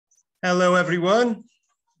Hello, everyone.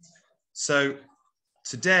 So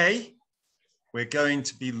today we're going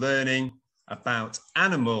to be learning about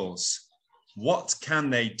animals. What can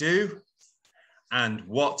they do and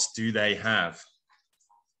what do they have?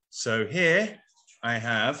 So here I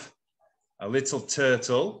have a little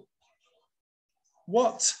turtle.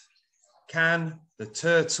 What can the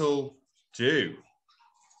turtle do?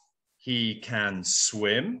 He can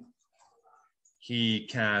swim. He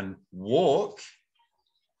can walk.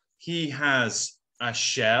 He has a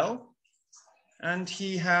shell and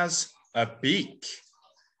he has a beak.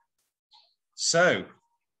 So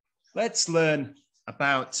let's learn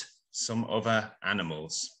about some other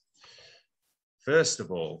animals. First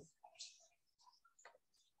of all,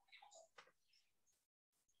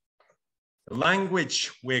 the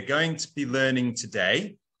language we're going to be learning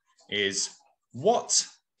today is what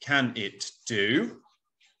can it do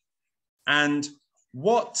and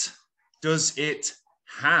what does it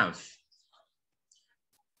have?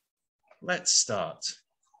 Let's start.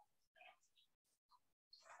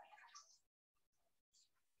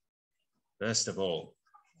 First of all,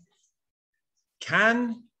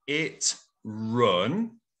 can it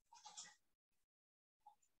run?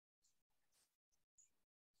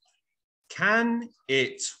 Can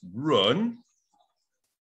it run?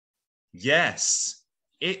 Yes,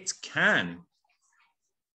 it can.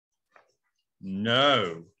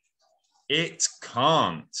 No, it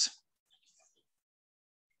can't.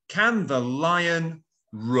 Can the lion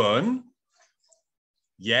run?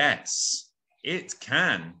 Yes, it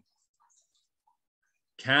can.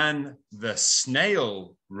 Can the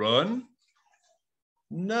snail run?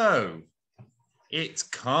 No, it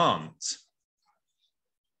can't.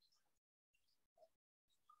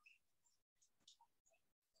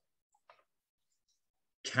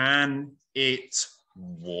 Can it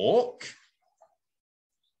walk?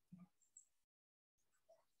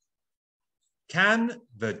 Can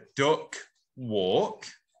the duck walk?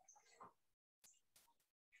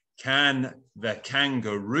 Can the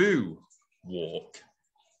kangaroo walk?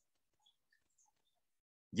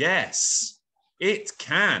 Yes, it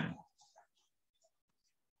can.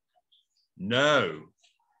 No,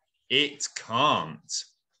 it can't.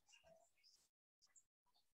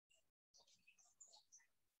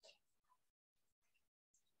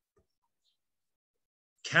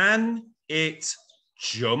 Can it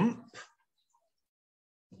jump?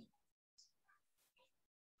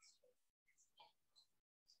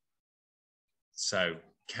 So,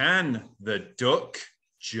 can the duck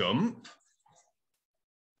jump?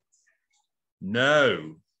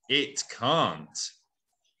 No, it can't.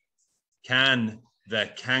 Can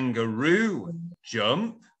the kangaroo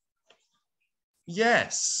jump?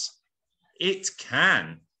 Yes, it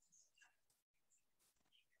can.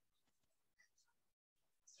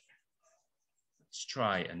 Let's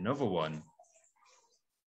try another one.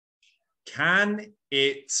 Can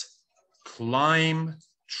it climb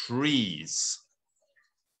trees?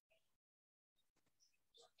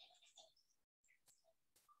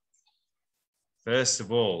 First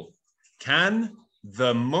of all, can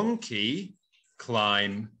the monkey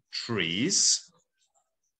climb trees?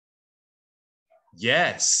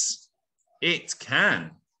 Yes, it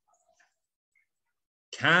can.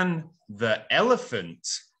 Can the elephant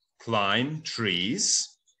climb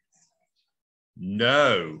trees?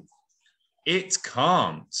 No, it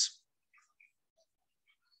can't.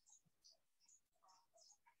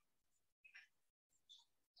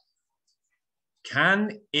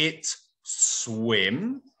 Can it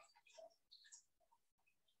swim?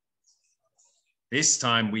 This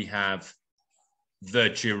time we have the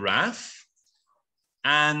giraffe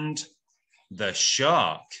and the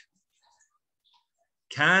shark.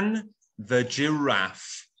 Can the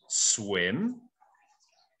giraffe swim?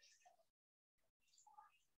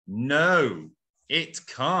 No, it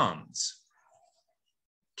can't.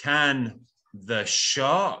 Can the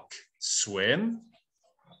shark swim?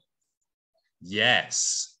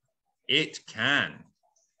 Yes, it can.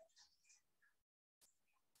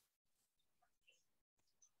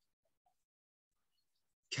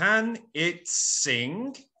 Can it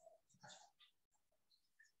sing?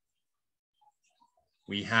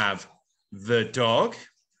 We have the dog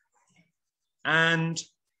and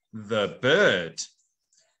the bird.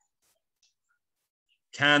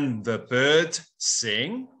 Can the bird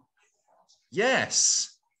sing?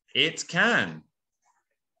 Yes, it can.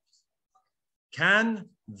 Can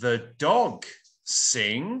the dog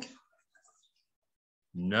sing?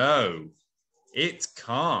 No, it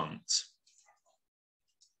can't.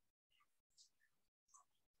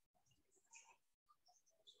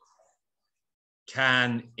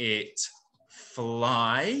 Can it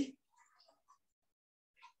fly?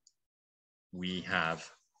 we have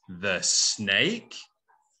the snake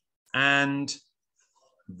and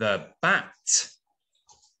the bat.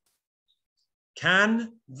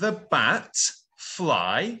 Can the bat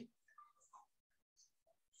fly?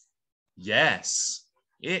 Yes,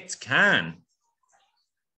 it can.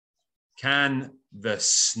 Can the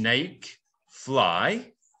snake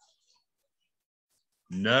fly?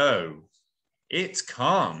 No, it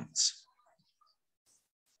can't.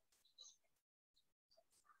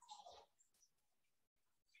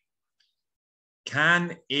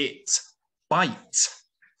 Can it bite?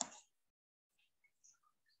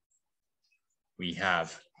 We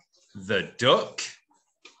have the duck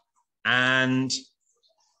and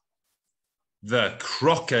the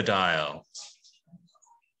crocodile.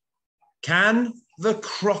 Can the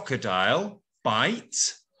crocodile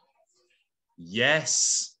bite?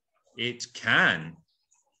 Yes, it can.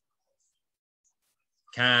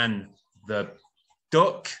 Can the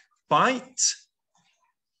duck bite?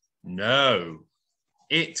 No,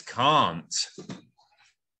 it can't.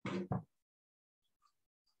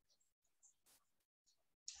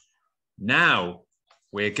 Now,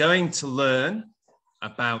 we're going to learn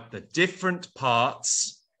about the different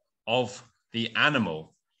parts of the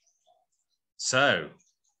animal. So,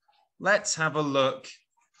 let's have a look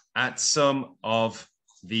at some of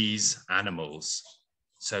these animals.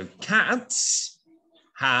 So, cats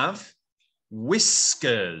have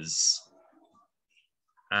whiskers,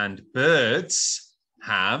 and birds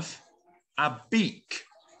have a beak.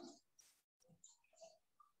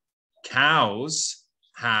 Cows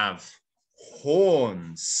have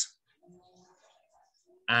horns,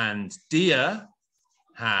 and deer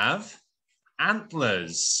have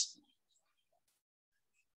antlers.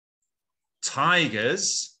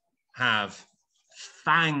 Tigers have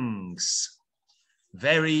fangs,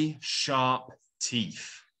 very sharp teeth.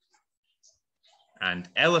 And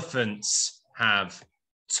elephants have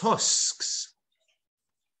tusks.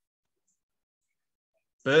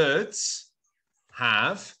 Birds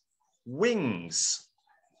have wings.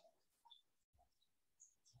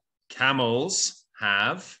 Camels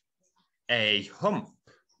have a hump.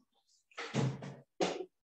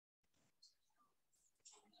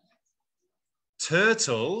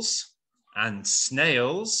 Turtles and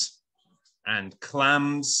snails and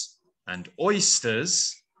clams and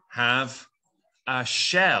oysters have a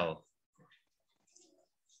shell.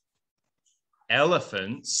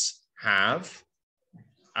 Elephants have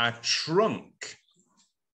a trunk.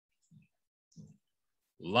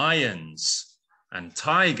 Lions and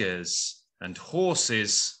tigers and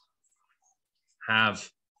horses have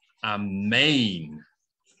a mane,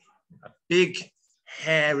 a big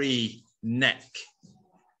hairy neck,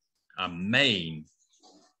 a mane.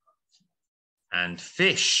 And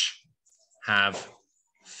fish have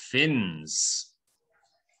fins.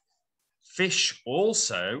 Fish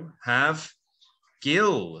also have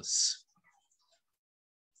gills.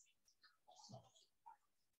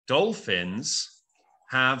 Dolphins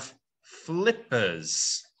have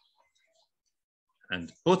flippers.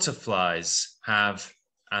 And butterflies have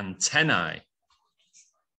antennae.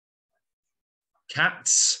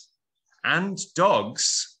 Cats and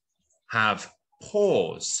dogs have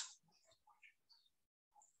paws.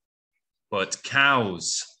 But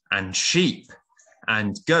cows and sheep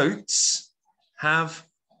and goats have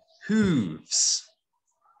hooves.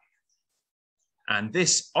 And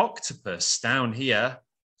this octopus down here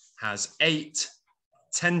has 8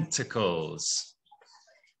 tentacles.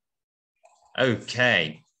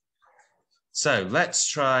 Okay, so let's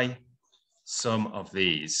try some of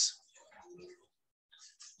these.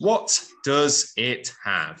 What does it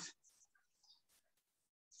have?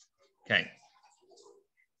 Okay.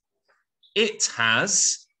 It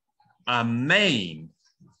has a mane.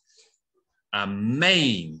 A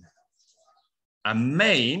mane. A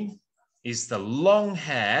mane is the long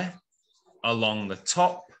hair along the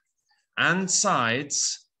top and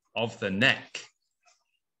sides of the neck.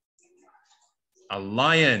 A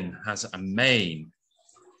lion has a mane.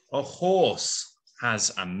 A horse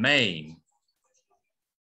has a mane.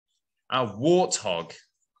 A warthog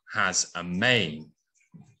has a mane.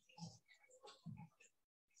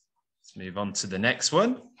 Let's move on to the next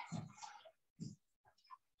one.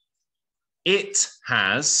 It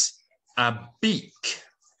has a beak.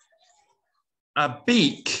 A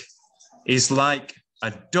beak is like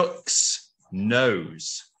a duck's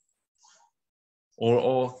nose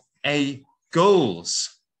or a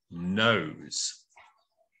gull's nose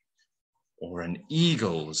or an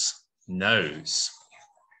eagle's nose.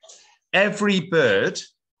 Every bird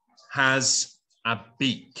has a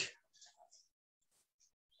beak.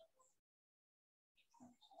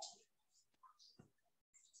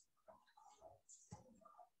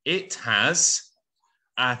 It has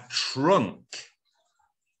a trunk.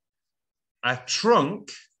 A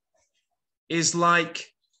trunk is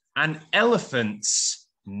like an elephant's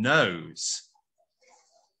nose.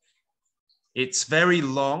 It's very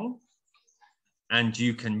long and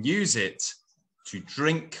you can use it to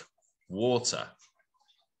drink water.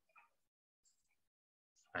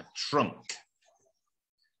 A trunk.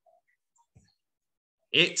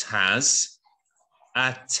 It has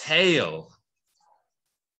a tail.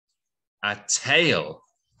 A tail.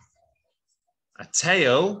 A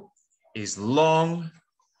tail is long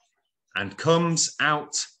and comes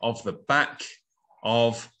out of the back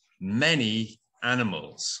of many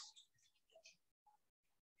animals.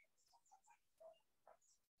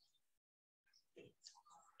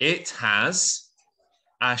 It has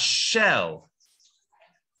a shell.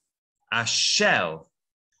 A shell.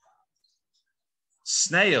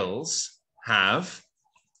 Snails have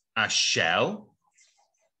a shell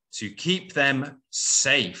to keep them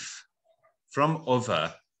safe from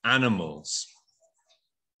other animals.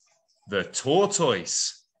 The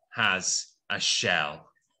tortoise has a shell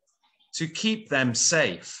to keep them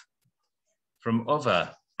safe from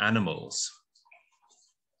other animals.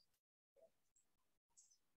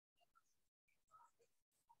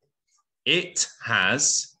 It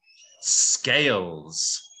has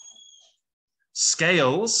scales.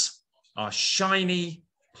 Scales are shiny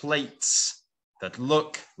plates that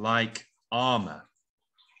look like armor.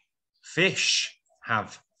 Fish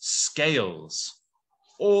have scales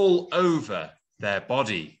all over their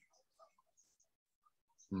body.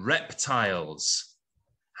 Reptiles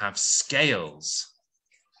have scales.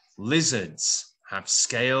 Lizards have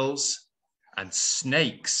scales, and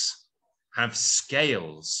snakes have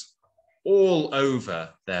scales all over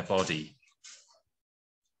their body.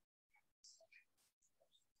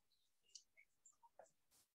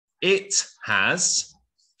 It has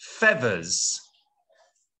feathers.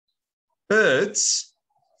 Birds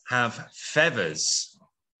have feathers.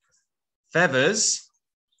 Feathers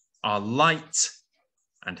are light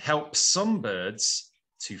and help some birds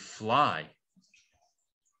to fly.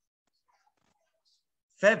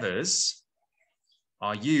 Feathers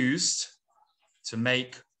are used to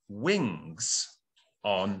make wings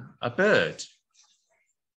on a bird.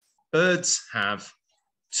 Birds have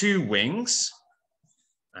 2 wings,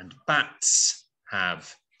 and bats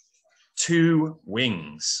have 2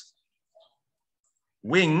 wings.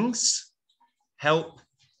 Wings help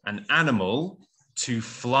an animal to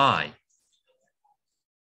fly.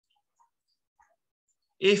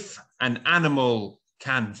 If an animal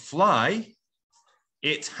can fly,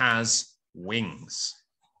 it has wings.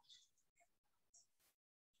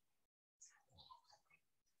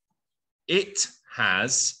 It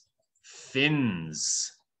has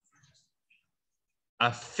fins.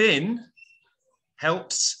 A fin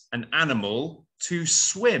helps an animal to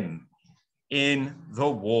swim in the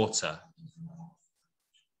water.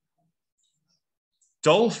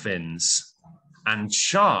 Dolphins and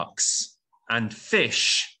sharks and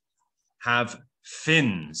fish have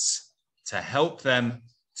fins to help them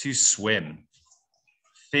to swim.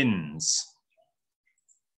 Fins.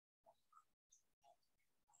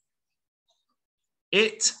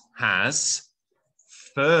 It has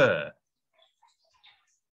fur.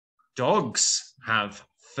 Dogs have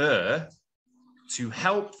fur to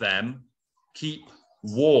help them keep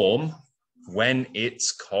warm when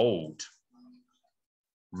it's cold.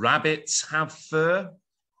 Rabbits have fur,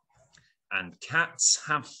 and cats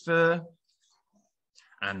have fur,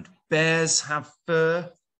 and bears have fur.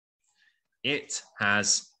 It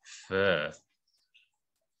has fur.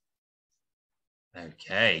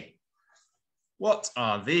 Okay. What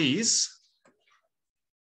are these?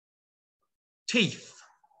 Teeth.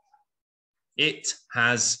 It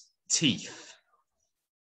has teeth.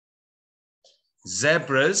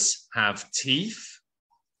 Zebras have teeth,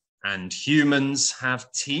 and humans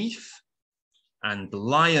have teeth, and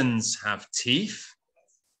lions have teeth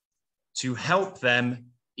to help them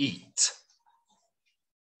eat.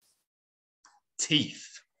 Teeth.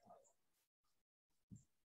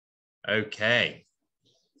 Okay,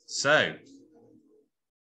 so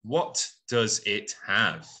what does it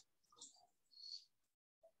have?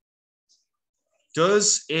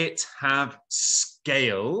 Does it have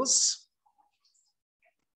scales?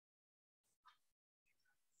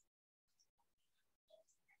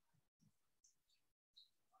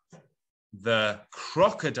 The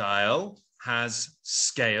crocodile has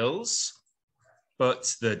scales,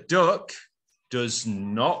 but the duck does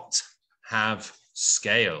not have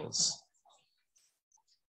scales.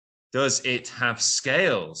 Does it have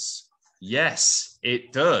scales? Yes,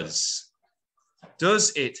 it does.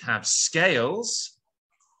 Does it have scales?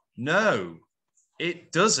 No,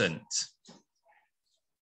 it doesn't.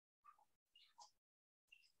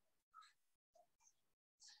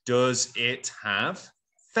 Does it have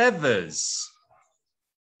feathers?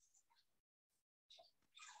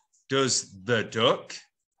 Does the duck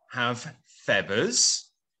have feathers?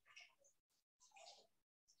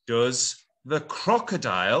 Does the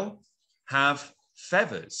crocodile have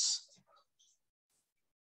feathers?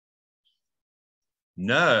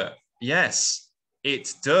 No, yes,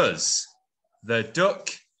 it does. The duck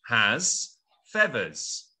has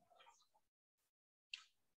feathers.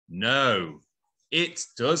 No, it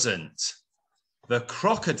doesn't. The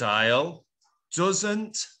crocodile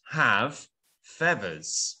doesn't have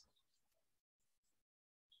feathers.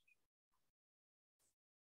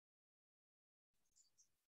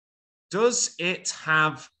 Does it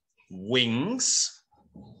have wings?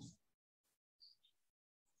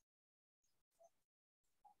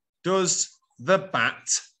 Does the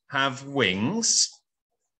bat have wings?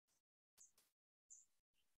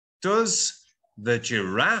 Does the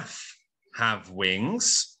giraffe have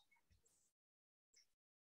wings?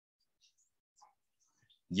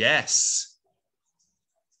 Yes,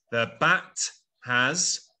 the bat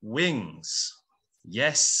has wings.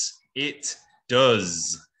 Yes, it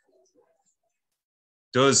does.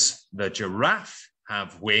 Does the giraffe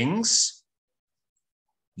have wings?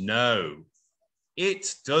 No,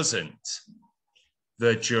 it doesn't.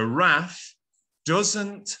 The giraffe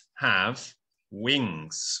doesn't have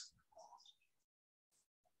wings.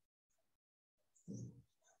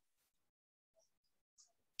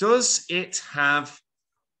 Does it have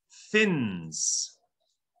fins?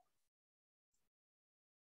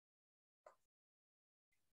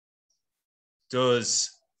 Does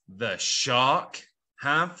the shark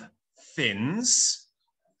have fins?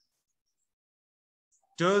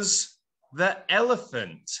 Does the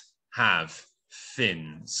elephant have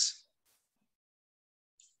fins?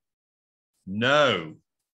 No,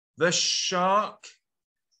 the shark,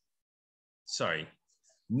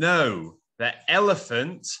 no, the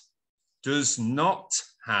elephant does not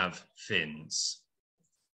have fins.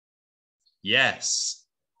 Yes,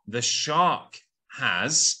 the shark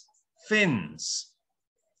has fins.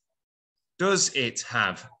 Does it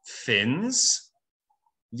have fins?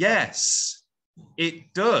 Yes,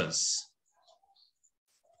 it does.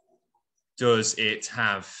 Does it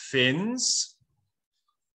have fins?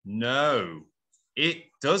 No, it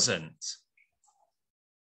doesn't.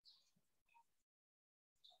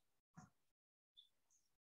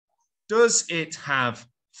 Does it have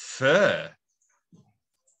fur?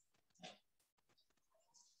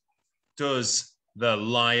 Does the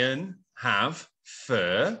lion have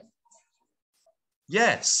fur?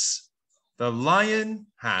 Yes, the lion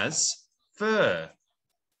has fur.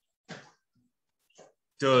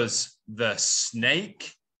 Does the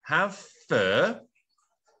snake have fur?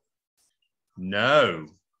 No,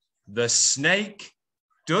 the snake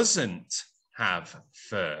doesn't have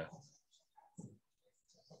fur.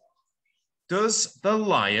 Does the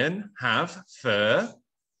lion have fur?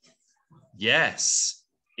 Yes,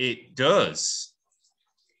 it does.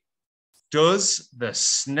 Does the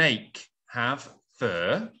snake have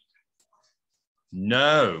fur?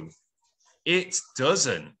 No, it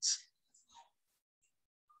doesn't.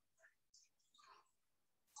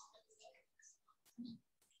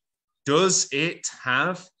 Does it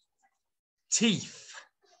have teeth?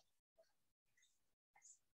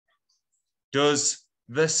 Does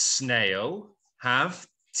the snail have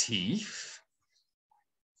teeth?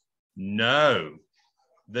 No,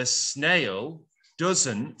 the snail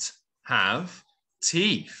doesn't have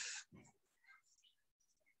teeth.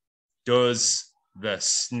 Does the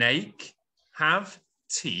snake have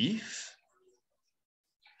teeth?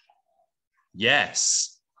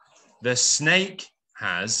 Yes, the snake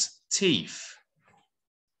has teeth.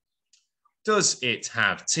 Does it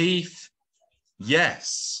have teeth?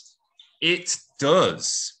 Yes, it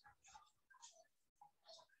does.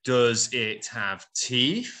 Does it have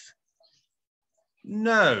teeth?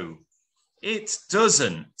 No, it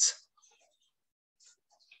doesn't.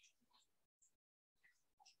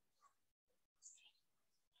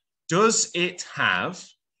 Does it have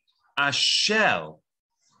a shell?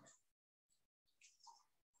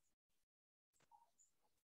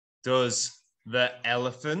 Does the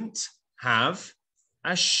elephant have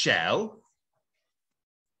a shell?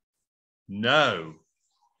 No,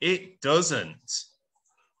 it doesn't.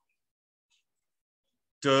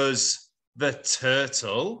 Does the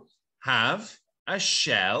turtle have a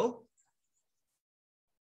shell?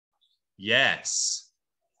 Yes,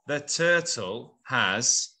 the turtle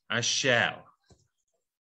has a shell.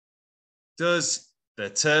 Does the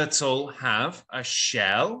turtle have a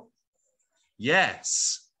shell?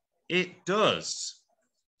 Yes, it does.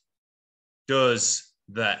 Does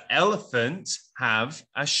the elephant have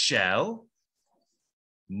a shell?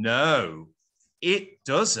 No, it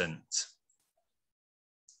doesn't.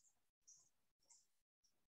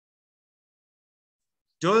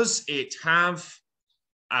 Does it have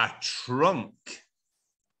a trunk?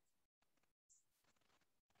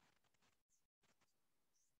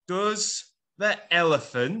 Does the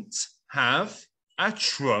elephant have a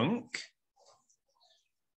trunk?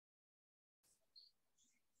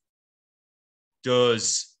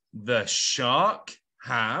 Does the shark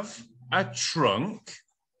have a trunk?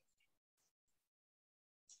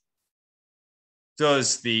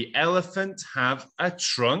 Does the elephant have a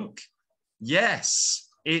trunk? Yes,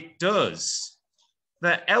 it does.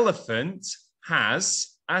 The elephant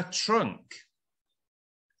has a trunk.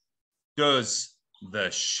 Does the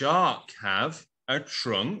shark have a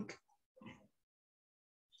trunk?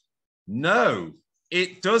 No,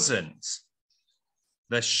 it doesn't.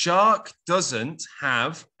 The shark doesn't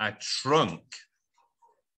have a trunk.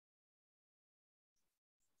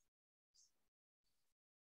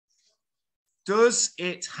 Does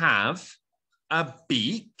it have a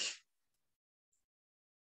beak?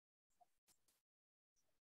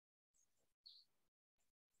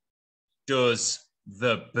 Does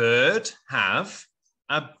the bird have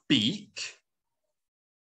a beak?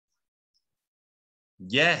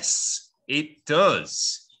 Yes, it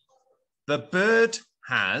does. The bird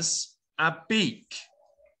has a beak.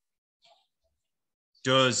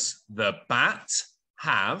 Does the bat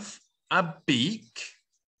have a beak?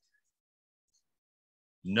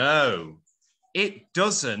 No, it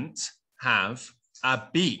doesn't have a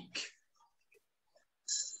beak.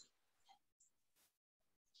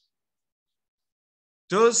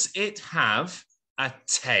 Does it have a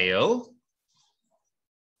tail?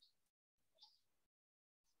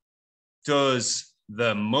 Does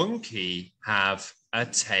the monkey have a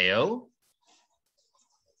tail?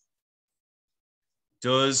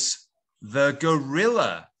 Does the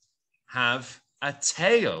gorilla have a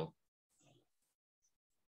tail?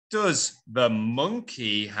 Does the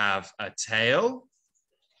monkey have a tail?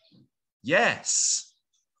 Yes,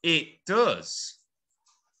 it does.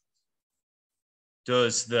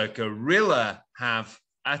 Does the gorilla have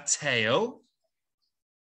a tail?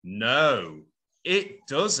 No, it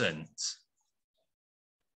doesn't.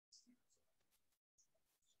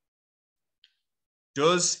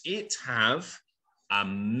 Does it have a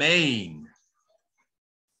mane?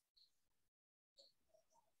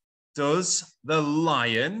 Does the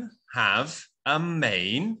lion have a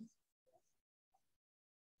mane?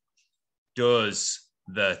 Does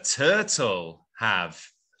the turtle have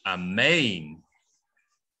a mane?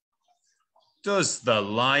 Does the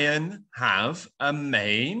lion have a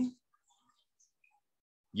mane?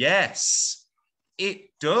 Yes,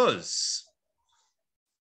 it does.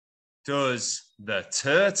 Does the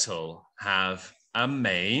turtle have a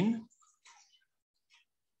mane?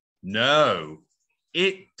 No,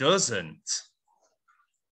 it doesn't.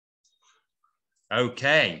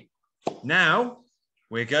 Okay, now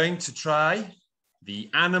we're going to try the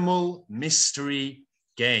animal mystery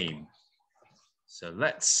game. So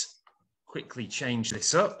let's quickly change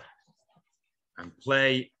this up and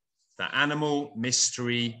play the animal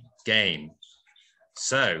mystery game.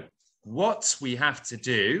 So what we have to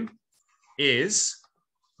do is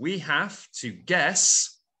we have to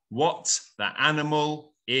guess what the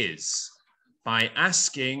animal is by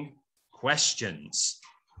asking questions.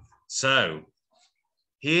 So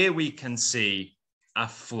here we can see a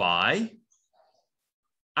fly,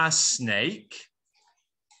 a snake,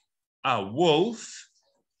 a wolf,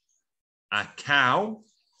 a cow,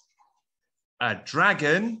 a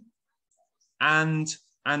dragon, and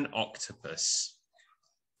an octopus.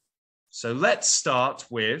 So let's start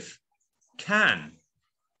with can.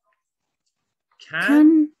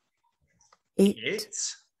 Can it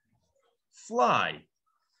fly?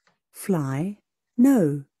 Fly?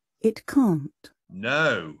 No, it can't.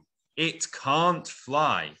 No, it can't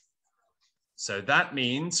fly. So that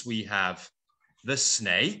means we have the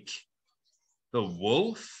snake, the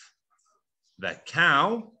wolf, the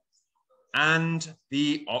cow, and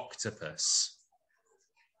the octopus.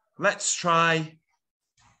 Let's try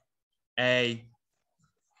a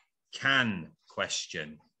can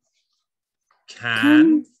question.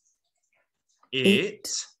 Can it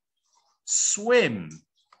swim?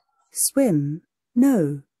 Swim?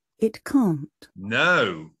 No, it can't.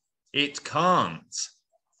 No, it can't.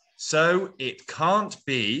 So it can't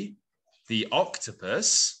be the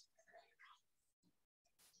octopus.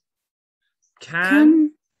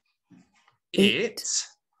 Can it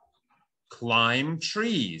climb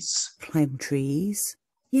trees? Climb trees?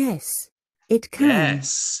 Yes, it can.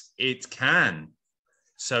 Yes, it can.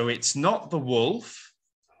 So it's not the wolf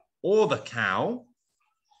or the cow.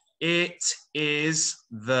 It is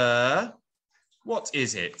the... What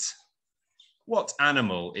is it? What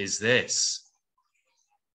animal is this?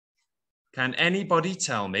 Can anybody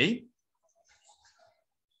tell me?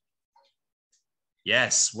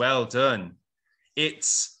 Yes, well done.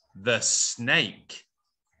 It's the snake.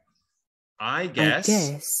 I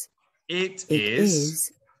guess it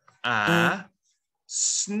is a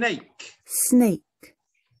snake. Snake.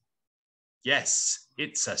 Yes,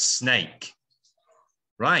 it's a snake.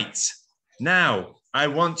 Right. Now, I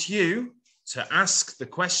want you to ask the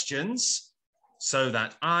questions so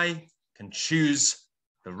that I can choose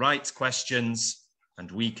the right questions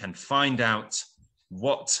and we can find out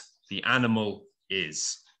what the animal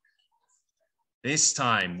is. This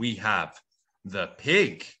time we have the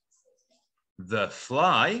pig, the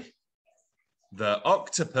fly, the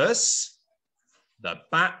octopus, the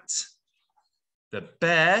bat, the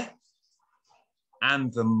bear,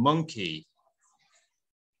 and the monkey.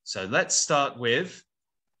 So let's start with,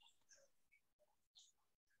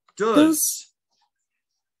 does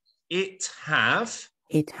it have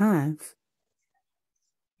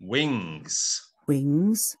wings?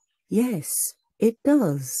 Wings? Yes, it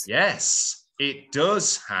does. Yes, it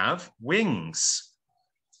does have wings.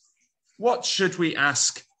 What should we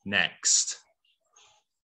ask next?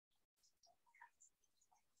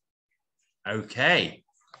 Okay.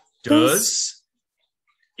 Does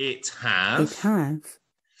it have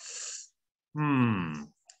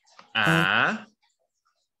a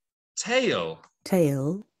tail?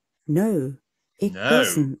 Tail? No, it No,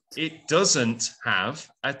 doesn't. it doesn't have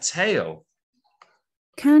a tail.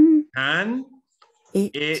 Can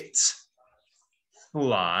it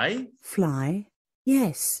fly? Fly?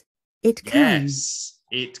 Yes, it can. Yes,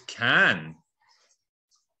 it can.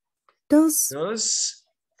 Does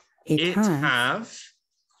it have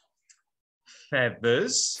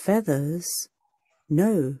feathers? Feathers?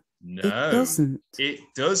 No, No, it doesn't. It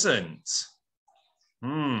doesn't.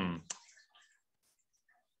 Can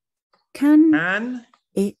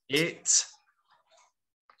it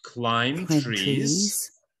climb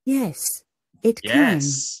trees? Yes, it can.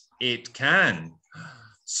 Yes, it can.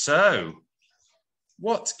 So,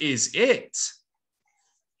 what is it?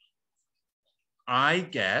 I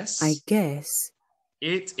guess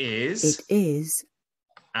it is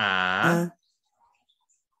a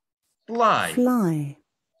fly. Fly.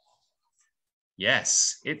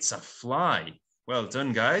 Yes, it's a fly. Well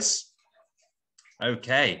done, guys.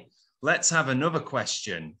 Okay, let's have another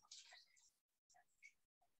question.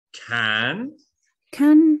 Can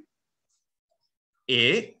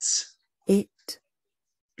it...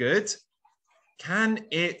 Good. Can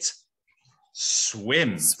it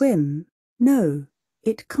swim? Swim? No,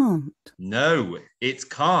 it can't. No, it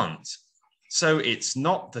can't. So it's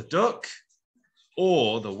not the duck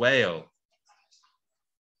or the whale.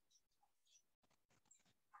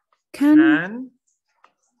 Can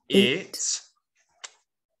it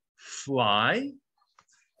fly?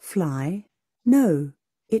 Fly? No,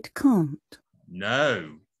 it can't.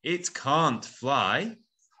 No, it can't fly.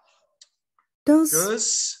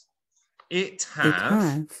 Does it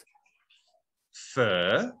have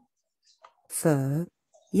fur? Fur?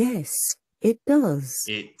 Yes, it does.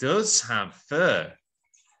 It does have fur.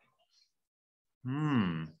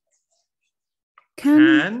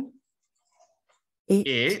 Can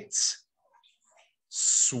it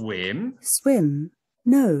swim? Swim?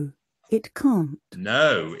 No, it can't.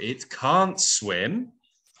 No, it can't swim.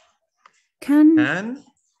 Can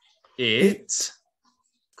it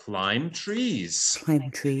climb trees? Climb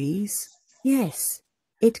trees? Yes,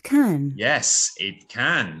 it can. Yes, it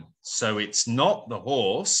can. So it's not the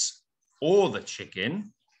horse or the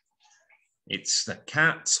chicken. It's the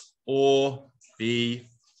cat or the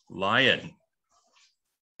lion.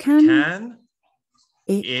 Can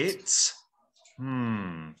it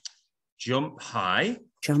jump high?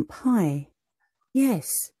 Jump high?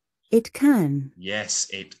 Yes, it can. Yes,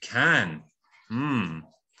 it can.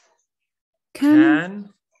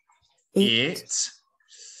 Can it...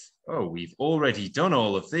 Oh, we've already done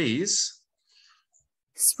all of these.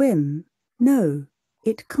 Swim? No,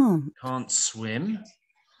 it can't. Can't swim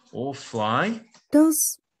or fly.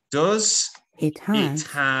 Does it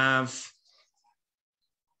have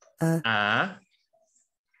a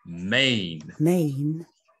mane? Mane?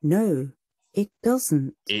 No, it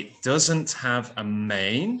doesn't. It doesn't have a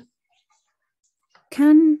mane.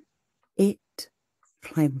 Can it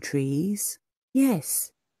climb trees?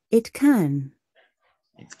 Yes, it can.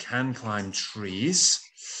 It can climb trees.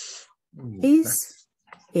 Is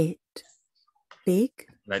it big?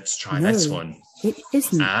 Let's try No, this one. it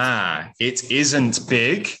isn't. Ah, it isn't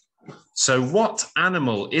big. So what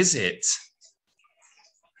animal is it?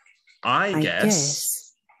 I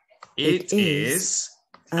guess it is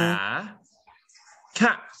a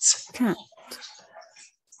cat. Cat.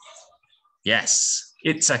 Yes,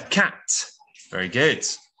 it's a cat. Very good.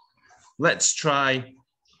 Let's try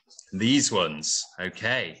these ones.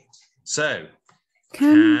 Okay. So,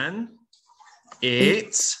 can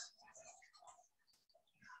it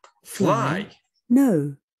fly?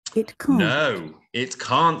 No, it can't. No, it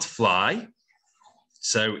can't fly.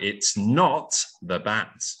 So it's not the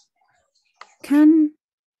bat. Can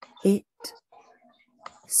it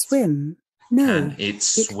swim? No, Can it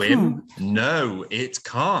swim? No, it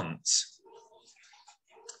can't.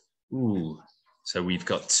 Ooh, so we've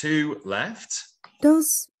got 2 left.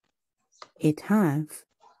 Does it have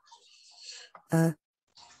a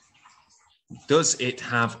Does it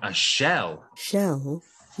have a shell? shell?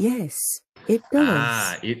 Yes, it does.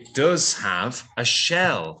 Ah, it does have a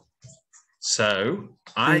shell. So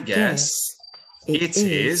I guess it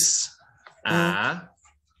is a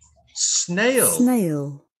snail.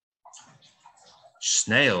 Snail.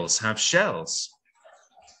 Snails have shells.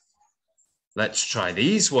 Let's try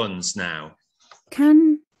these ones now.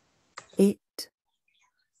 Can it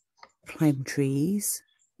climb trees?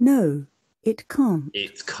 No, it can't.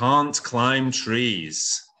 It can't climb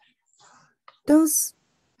trees. Does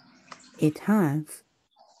it have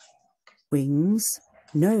wings?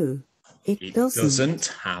 No, it doesn't. Doesn't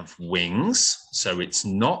have wings, so it's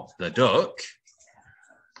not the duck.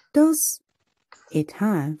 Does it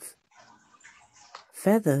have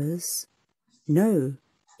feathers? No,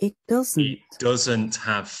 it doesn't. It doesn't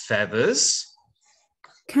have feathers.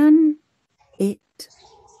 Can it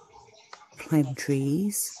climb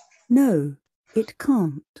trees? No, it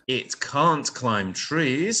can't. It can't climb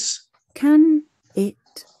trees. Can it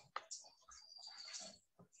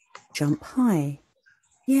jump high?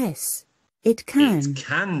 Yes, it can. It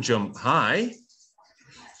can jump high.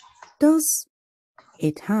 Does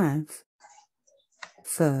it have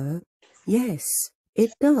fur? Yes,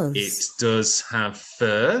 it does. It does have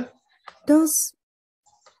fur. Does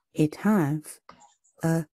it have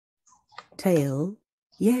a tail?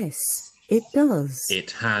 Yes, it does.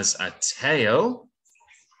 It has a tail.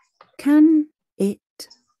 Can it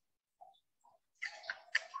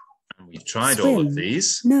And we've tried swim? all of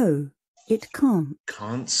these. No, it can't.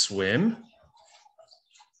 Can't swim.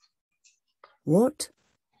 What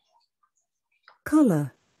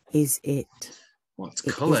colour is it? What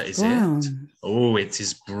colour is brown. it? Oh, it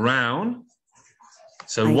is brown.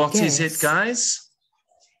 So what is it, guys?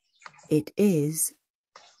 It is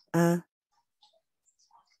a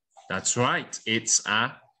That's right. It's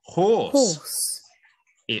a horse. horse.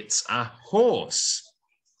 It's a horse.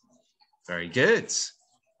 Very good.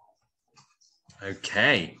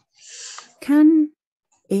 Okay. Can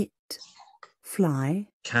it fly?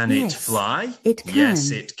 Can it fly? It can.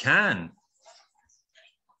 Yes, it can.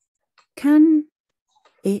 Can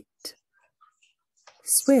it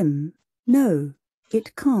swim? No,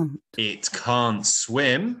 it can't. It can't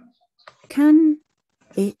swim. Can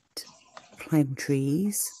it climb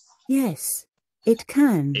trees? Yes, it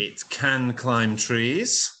can. It can climb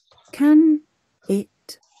trees. Can it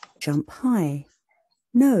jump high?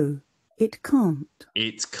 No, it can't.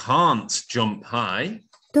 It can't jump high.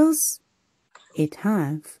 Does it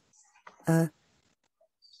have a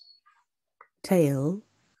tail?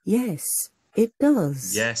 Yes, it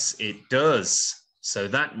does. Yes, it does. So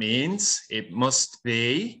that means it must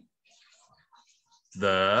be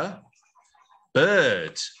the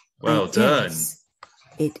bird. Well done.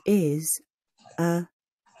 It is a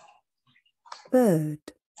bird.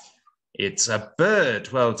 It's a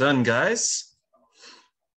bird. Well done, guys.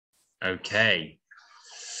 Okay.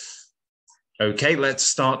 Okay, let's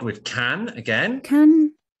start with can again.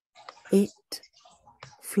 Can it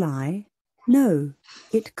fly? No,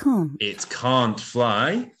 it can't. It can't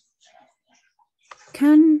fly.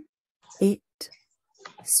 Can it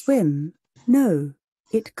swim? No,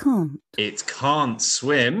 it can't. It can't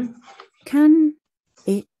swim. Can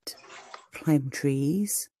it climb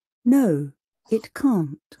trees? No, it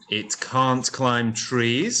can't. It can't climb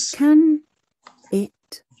trees. Can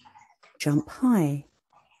it jump high?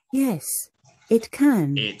 Yes, it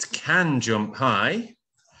can. It can jump high.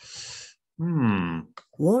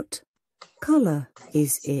 What colour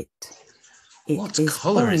is it? What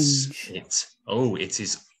colour is it? Oh, it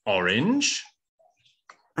is orange.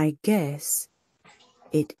 I guess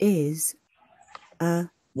it is a...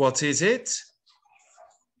 What is it?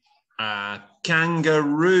 A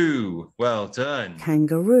kangaroo. Well done.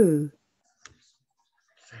 kangaroo.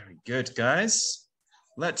 good, guys.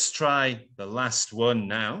 Let's try the last one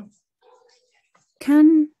now.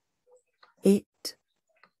 Can it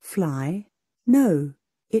fly? No,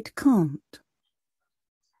 it can't.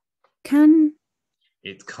 Can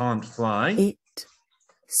It can't fly. it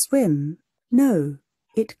swim? No,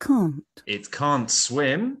 it can't. It can't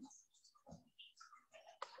swim.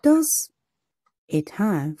 Does it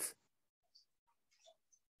have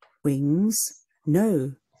wings?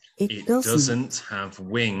 No, it doesn't have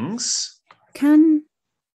wings. Can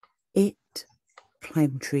it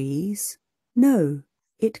climb trees? No,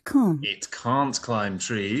 it can't. It can't climb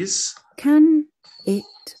trees. Can it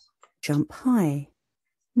jump high?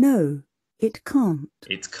 No, it can't.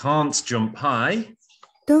 It can't jump high.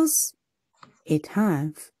 Does it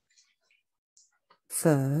have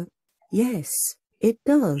fur? Yes, it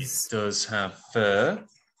does. It does have fur.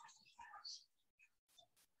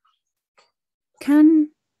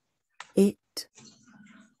 Can it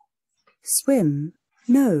swim?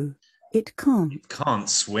 No, it can't. It can't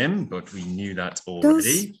swim, but we knew that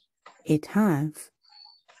already. Does it have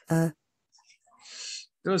a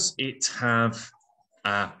Does it have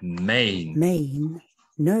a mane? mane?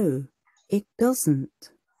 No, it doesn't.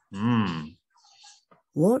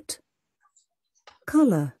 What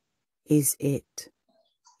colour is it?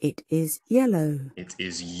 It is yellow. It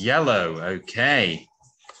is yellow. Okay.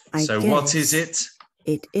 So what is it?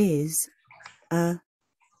 It is a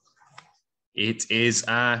It is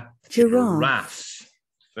a giraffe.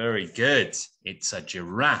 Very good. It's a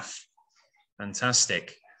giraffe.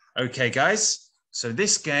 Fantastic. Okay, guys. So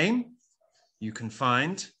this game you can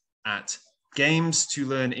find at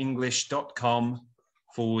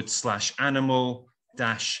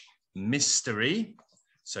games2learnenglish.com/animal-mystery.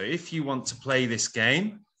 So if you want to play this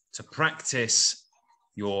game to practice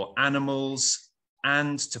your animals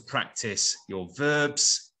and to practice your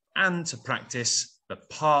verbs and to practice the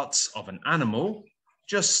parts of an animal,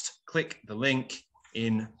 just click the link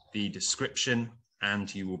in the description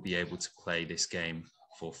and you will be able to play this game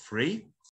for free.